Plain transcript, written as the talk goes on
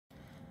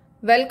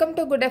Welcome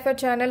to Good Effort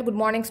channel. Good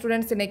morning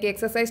students. இன்னைக்கு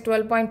exercise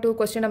 12.2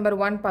 question number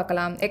 1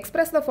 பார்க்கலாம்.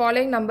 Express the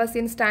following numbers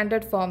in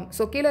standard form.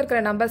 So கீழ இருக்கிற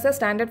numbers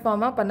standard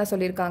form பண்ண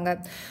சொல்லிருக்காங்க.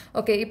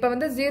 Okay, இப்போ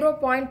வந்து 0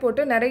 point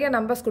போட்டு நிறைய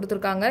numbers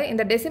கொடுத்திருக்காங்க.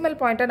 இந்த decimal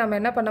point நம்ம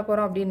என்ன பண்ண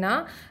போறோம் அப்படினா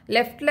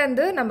leftல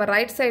இருந்து நம்ம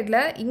right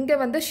sideல இங்க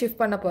வந்து shift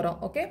பண்ண போறோம்.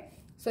 Okay?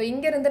 So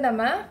இங்க இருந்து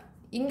நம்ம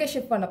இங்க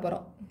shift பண்ண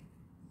போறோம்.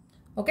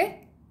 Okay?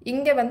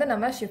 இங்க வந்து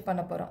நம்ம shift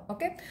பண்ண போறோம்.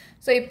 Okay?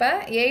 So இப்போ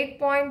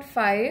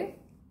 8.5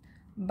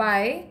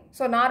 by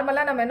so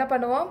normally நம்ம என்ன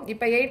பண்ணுவோம்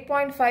இப்போ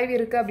 8.5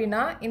 இருக்கு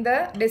அப்படினா இந்த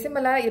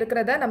டெசிமலா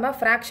இருக்குறத நம்ம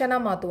ஃபிராக்ஷனா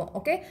மாத்துவோம்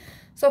ஓகே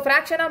சோ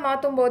ஃபிராக்ஷனா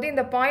மாத்தும்போது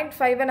இந்த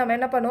 0.5 நம்ம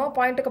என்ன பண்ணுவோம்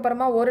பாயிண்ட்க்கு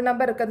அப்புறமா ஒரு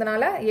நம்பர்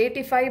இருக்குதுனால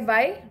 85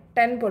 by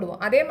 10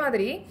 போடுவோம் அதே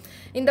மாதிரி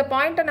இந்த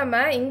பாயிண்ட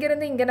நம்ம இங்க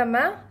இருந்து இங்க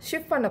நம்ம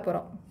ஷிஃப்ட் பண்ண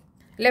போறோம்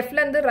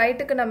லெஃப்ட்ல இருந்து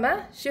ரைட்டுக்கு நம்ம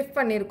ஷிஃப்ட்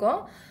பண்ணிருக்கோம்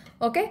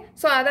ஓகே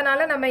சோ அதனால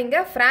நம்ம இங்க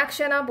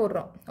ஃபிராக்ஷனா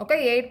போடுறோம் okay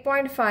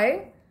 8.5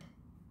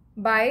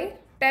 by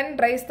 10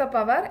 raised the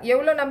power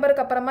எவ்வளவு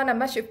நம்பருக்கு அப்புறமா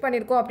நம்ம ஷிஃப்ட்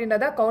பண்ணிருக்கோம்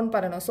அப்படின்றத கவுண்ட்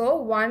பண்ணனும் சோ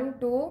 1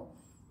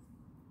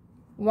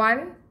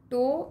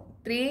 2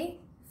 3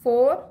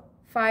 4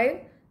 5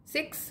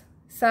 6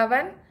 7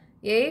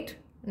 8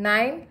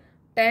 9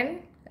 10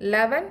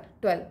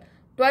 11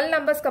 12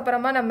 நம்பர்ஸ்க்கு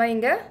அப்புறமா நம்ம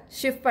இங்க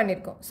ஷிஃப்ட்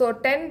பண்ணிருக்கோம் so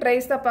 10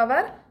 raised the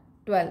power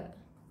 12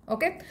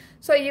 okay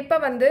so இப்போ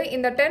வந்து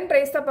இந்த 10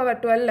 raised the power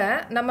 12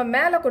 நம்ம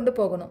மேல கொண்டு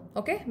போகணும்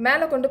ஓகே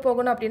மேல கொண்டு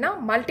போகணும் அப்படினா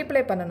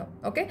மல்டிப்ளை பண்ணனும்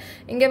ஓகே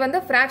இங்க வந்து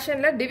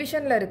ஃபிராக்ஷன்ல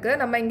டிவிஷன்ல இருக்கு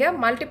நம்ம இங்க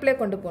மல்டிப்ளை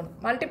கொண்டு போகணும்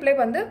மல்டிப்ளை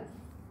வந்து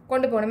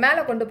கொண்டு போகணும்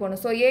மேல கொண்டு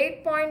போகணும் so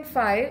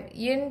 8.5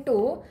 into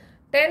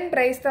 10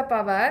 raised the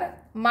power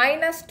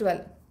 -12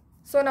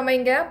 so நம்ம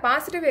இங்க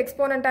பாசிட்டிவ்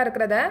எக்ஸ்போனன்ட்டா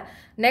இருக்குறத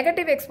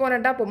நெகட்டிவ்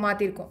எக்ஸ்போனன்ட்டா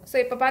மாத்திருக்கோம் சோ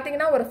இப்போ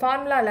பாத்தீங்கன்னா ஒரு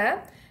ஃபார்முலால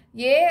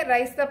a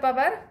raised the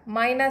power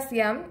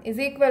 -m is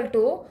equal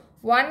to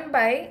 1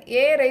 by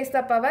a raised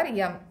the power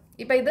m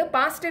இப்போ இது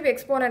பாசிட்டிவ்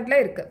எக்ஸ்போனன்ட்ல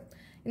இருக்கு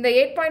இந்த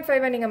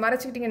 8.5 நீங்க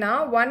மறச்சிட்டீங்கன்னா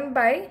 1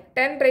 by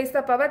 10 raised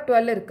the power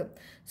 12 இருக்கு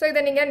சோ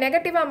இத நீங்க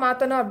நெகட்டிவா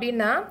மாத்தணும்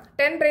அப்படினா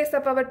 10 raised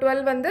the power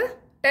 12 வந்து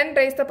 10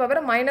 raised the power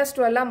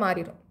 -12 ஆ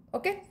மாறிடும்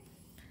ஓகே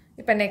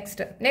இப்போ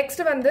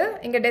நெக்ஸ்ட் வந்து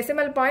இங்க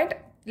டெசிமல் பாயிண்ட்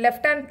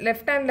லெஃப்ட்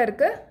ஹேண்ட்ல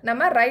இருக்கு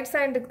நம்ம ரைட்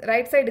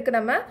சைடுக்கு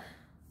நம்ம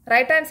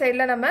ரைட் ஹேண்ட்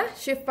சைடுல நம்ம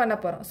ஷிஃப்ட் பண்ண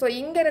போறோம் சோ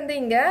இங்க இருந்து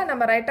இங்க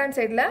நம்ம ரைட் ஹேண்ட்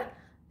சைடுல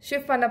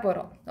ஷிஃப்ட் பண்ண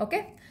போறோம்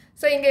ஓகே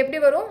சோ இங்க எப்படி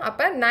வரும்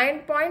அப்ப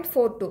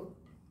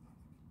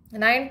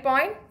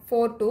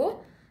 9.42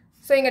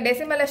 சோ இங்க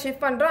டெசிமல்ல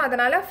ஷிஃப்ட் பண்றோம்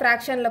அதனால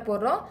ஃபிராக்ஷன்ல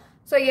போடுறோம்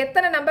சோ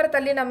எத்தனை நம்பர்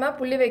தள்ளி நம்ம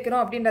புள்ளி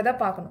வைக்கிறோம் அப்படின்றத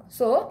பார்க்கணும்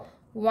சோ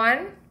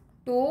 1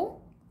 2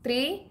 3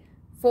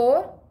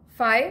 4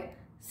 5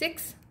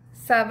 6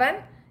 7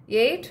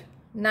 8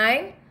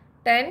 9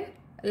 10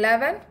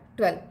 11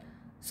 12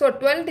 சோ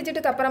 12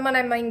 டிஜிட்டுக்கு அப்புறமா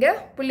நம்ம இங்க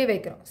புள்ளி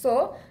வைக்கிறோம் so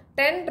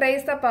 10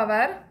 raised the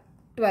power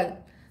 12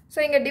 so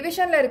இங்க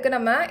டிவிஷன்ல இருக்கு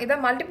நம்ம இத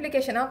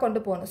மல்டிப்ளிகேஷனா கொண்டு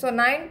போணும் so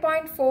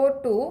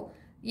 9.42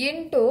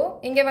 into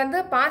இங்க வந்து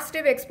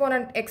பாசிட்டிவ்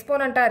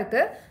எக்ஸ்போனன்ட்டா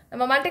இருக்கு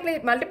நம்ம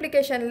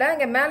மல்டிப்ளிகேஷன்ல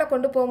இங்க மேல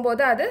கொண்டு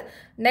போயும்போது அது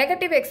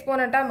நெகட்டிவ்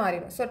எக்ஸ்போனன்ட்டா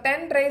மாறிடும் so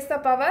 10 raised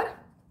the power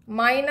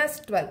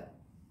 -12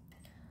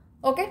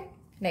 okay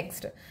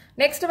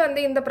next வந்து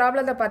இந்த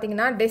ப்ராப்ளத்தை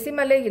பாத்தீங்கன்னா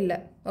டெசிமலே இல்ல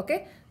ஓகே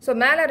சோ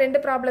மேல ரெண்டு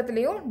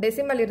ப்ராப்ளத்திலயும்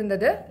டெசிமல்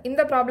இருந்தது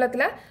இந்த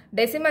ப்ராப்ளத்துல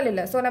டெசிமல்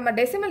இல்ல சோ நம்ம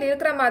டெசிமல்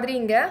இருக்கிற மாதிரி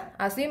இங்க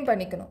அஸ்யூம்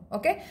பண்ணிக்கணும்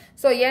ஓகே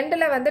சோ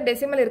எண்ட்ல வந்து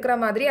டெசிமல் இருக்கிற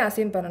மாதிரி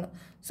அஸ்யூம் பண்ணனும்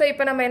சோ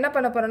இப்போ நம்ம என்ன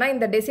பண்ண போறோம்னா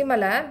இந்த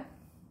டெசிமலை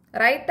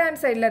ரைட்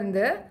ஹேண்ட் சைடுல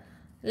இருந்து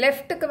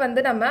லெஃப்ட்க்கு வந்து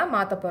நம்ம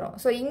மாத்த போறோம்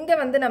சோ இங்க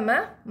வந்து நம்ம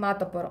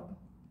மாத்த போறோம்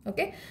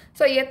ஓகே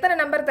சோ எத்தனை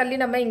நம்பர் தள்ளி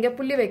நம்ம இங்க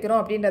புள்ளி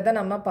வைக்கிறோம் அப்படின்றத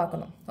நம்ம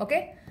பார்க்கணும் ஓகே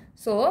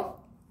சோ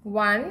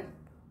 1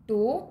 2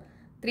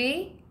 3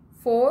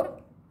 4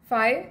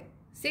 5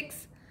 6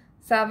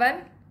 7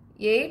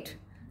 8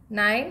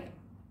 9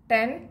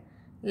 10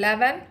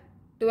 11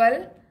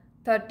 12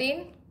 13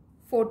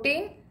 14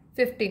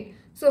 15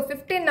 so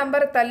 15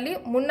 நம்பர் தள்ளி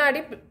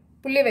முன்னாடி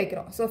புள்ளி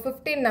வைக்கிறோம் so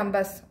 15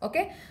 நம்பர்ஸ்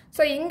ஓகே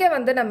சோ இங்க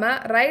வந்து நம்ம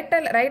ரைட்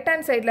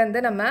ஹேண்ட் சைடுல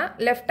இருந்து நம்ம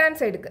லெஃப்ட் ஹேண்ட்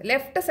சைடுக்கு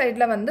லெஃப்ட்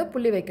சைடுல வந்து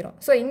புள்ளி வைக்கிறோம்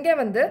சோ இங்க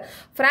வந்து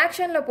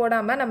ஃபிராக்ஷன்ல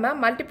போடாம நம்ம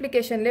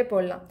மல்டிப்ளிகேஷன்லயே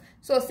போடலாம்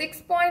so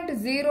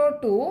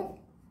 6.02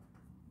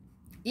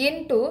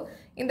 into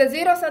இந்த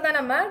zeros தான்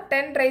நம்ம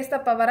 10 raised the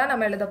power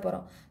நம்ம எழுத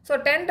போறோம் so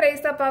 10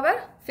 raised the power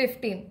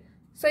 15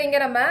 so இங்க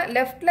நம்ம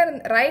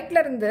ரைட்ல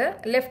இருந்து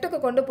லெஃப்ட்க்கு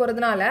கொண்டு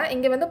போறதுனால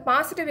இங்க வந்து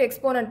பாசிட்டிவ்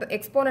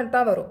எக்ஸ்போனன்ட்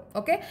தான் வரும்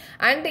ஓகே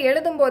and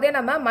எழுதும்போதே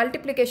நம்ம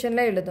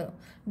மல்டிப்ளிகேஷன்ல எழுதணும்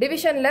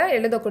டிவிஷன்ல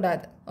எழுத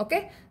கூடாது ஓகே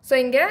சோ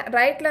இங்க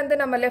ரைட்ல இருந்து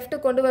நம்ம லெஃப்ட்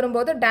கொண்டு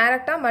வரும்போது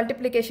டைரக்ட்டா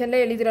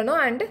மல்டிப்ளிகேஷன்ல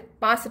எழுதிரணும் and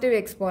positive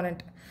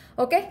exponent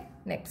okay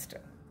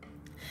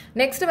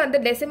next வந்து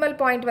டெசிமல்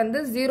பாயிண்ட் வந்து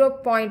 0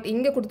 பாயிண்ட்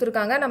இங்க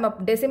கொடுத்திருக்காங்க நம்ம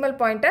டெசிமல்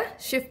பாயிண்ட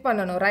ஷிஃப்ட்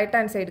பண்ணனும் ரைட்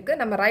ஹேண்ட் சைடுக்கு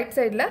நம்ம ரைட்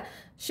சைடுல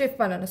ஷிஃப்ட்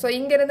பண்ணனும் சோ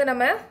இங்க இருந்து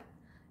நம்ம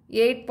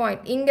 8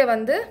 பாயிண்ட் இங்க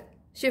வந்து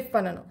ஷிஃப்ட்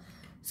பண்ணனும்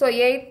சோ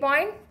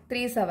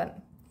 8.37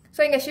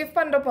 சோ இங்க ஷிஃப்ட்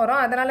பண்ற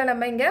போறோம் அதனால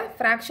நம்ம இங்க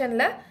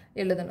ஃபிராக்ஷன்ல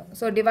எழுதணும்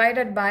சோ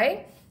டிவைடட் பை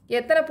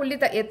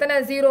எத்தனை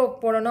 0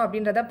 போடணும்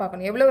அப்படின்றத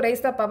பார்க்கணும் எவ்வளவு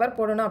raised the power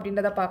போடணும்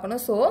அப்படின்றத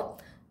பார்க்கணும் so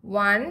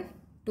 1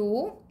 2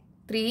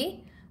 3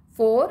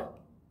 4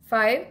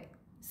 5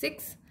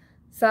 6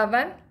 7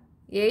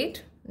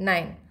 8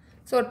 9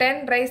 so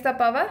 10 raised the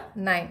power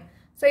 9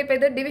 so இப்போ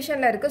இது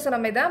டிவிஷனில் இருக்குது. ஸோ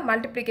நம்ம இதை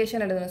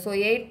மல்டிப்ளிகேஷன் எழுதணும். So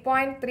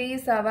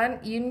 8.37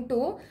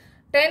 into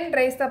 10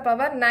 raised the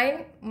power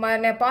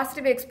 9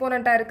 positive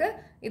எக்ஸ்போனண்ட்டாக இருக்குது.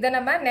 இதை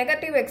நம்ம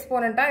நெகட்டிவ்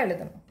எக்ஸ்போனண்ட்டாக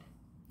எழுதணும்.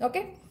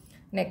 Okay,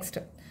 next.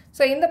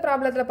 ஸோ இந்த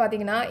ப்ராப்ளத்தில்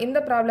பார்த்தீங்கன்னா இந்த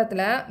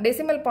ப்ராப்ளத்தில்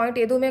டெசிமல் பாயிண்ட்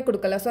எதுவுமே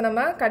கொடுக்கல. ஸோ நம்ம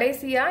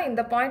கடைசியாக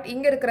இந்த பாயிண்ட்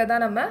இங்கே இருக்கிறதா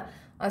நம்ம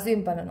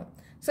அசியூம் பண்ணணும்.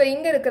 ஸோ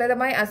இங்கே இருக்கிறத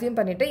மாதிரி அசியூம்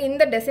பண்ணிவிட்டு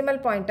இந்த டெசிமல்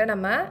பாயிண்ட்டை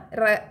நம்ம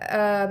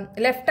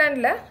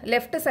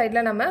லெஃப்ட்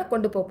சைடில் நம்ம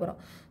கொண்டு போகிறோம்.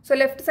 ஸோ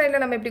லெஃப்ட்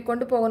சைடில் நம்ம இப்படி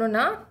கொண்டு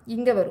போகணும்னா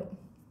இங்கே வரும்.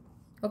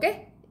 ஓகே,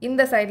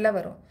 இந்த சைடில்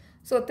வரும்.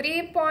 ஸோ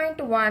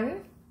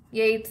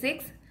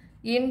 3.186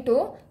 இன்டூ,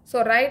 ஸோ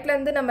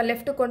ரைட்லேருந்து நம்ம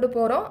லெஃப்ட்டு கொண்டு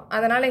போகிறோம்,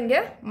 அதனால் இங்கே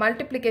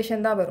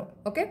மல்டிப்ளிகேஷன் தான் வரும்.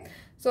 Okay,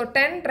 so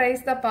 10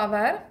 raised the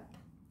power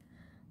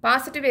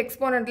positive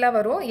எக்ஸ்போனண்ட்டில்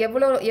வரும்.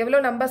 எவ்வளோ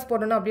நம்பர்ஸ்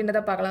போடணும்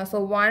அப்படின்றத பார்க்கலாம். ஸோ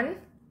 1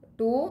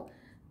 2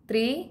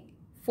 3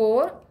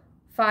 4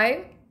 5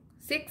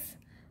 6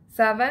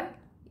 7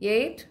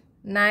 8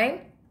 9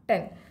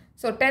 10.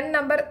 ஸோ 10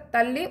 நம்பர்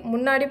தள்ளி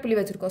முன்னாடி புள்ளி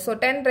வச்சுருக்கோம். So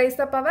 10 raised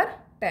the power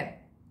 10.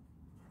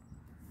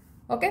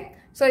 Okay,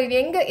 so இது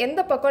எந்த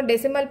பக்கம்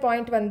டெசிமல்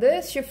பாயிண்ட் வந்து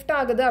ஷிஃப்ட்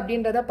ஆகுது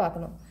அப்படின்றத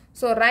பார்க்கணும்.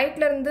 ஸோ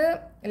ரைட்லேருந்து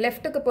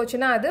லெஃப்ட்டுக்கு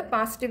போச்சுன்னா அது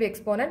பாசிட்டிவ்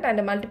எக்ஸ்போனண்ட்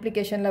அண்ட்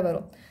மல்டிப்ளிகேஷனில்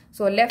வரும்.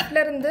 ஸோ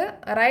லெஃப்ட்லேருந்து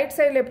ரைட்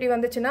சைடில் எப்படி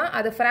வந்துச்சுன்னா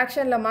அது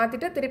ஃப்ராக்ஷனில்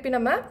மாற்றிட்டு திருப்பி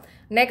நம்ம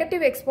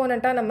நெகட்டிவ்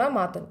எக்ஸ்போனண்ட்டாக நம்ம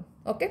மாற்றணும்.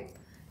 ஓகே,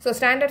 ஸோ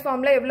ஸ்டாண்டர்ட்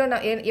ஃபார்மில்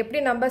எப்படி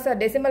நம்பர்ஸை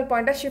டெசிமல்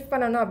பாயிண்ட்டை ஷிஃப்ட்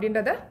பண்ணணும்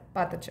அப்படின்றத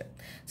பார்த்துச்சு.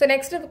 ஸோ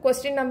நெக்ஸ்ட்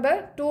கொஸ்டின் நம்பர்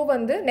 2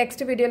 வந்து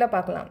நெக்ஸ்ட் வீடியோவில்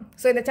பார்க்கலாம்.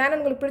 ஸோ இந்த சேனல்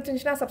உங்களுக்கு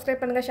பிடிச்சிருந்துச்சுன்னா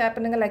சப்ஸ்கிரைப் பண்ணுங்கள், ஷேர்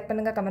பண்ணுங்கள், லைக்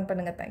பண்ணுங்கள், கமெண்ட்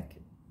பண்ணுங்கள்.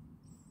 தேங்க்யூ.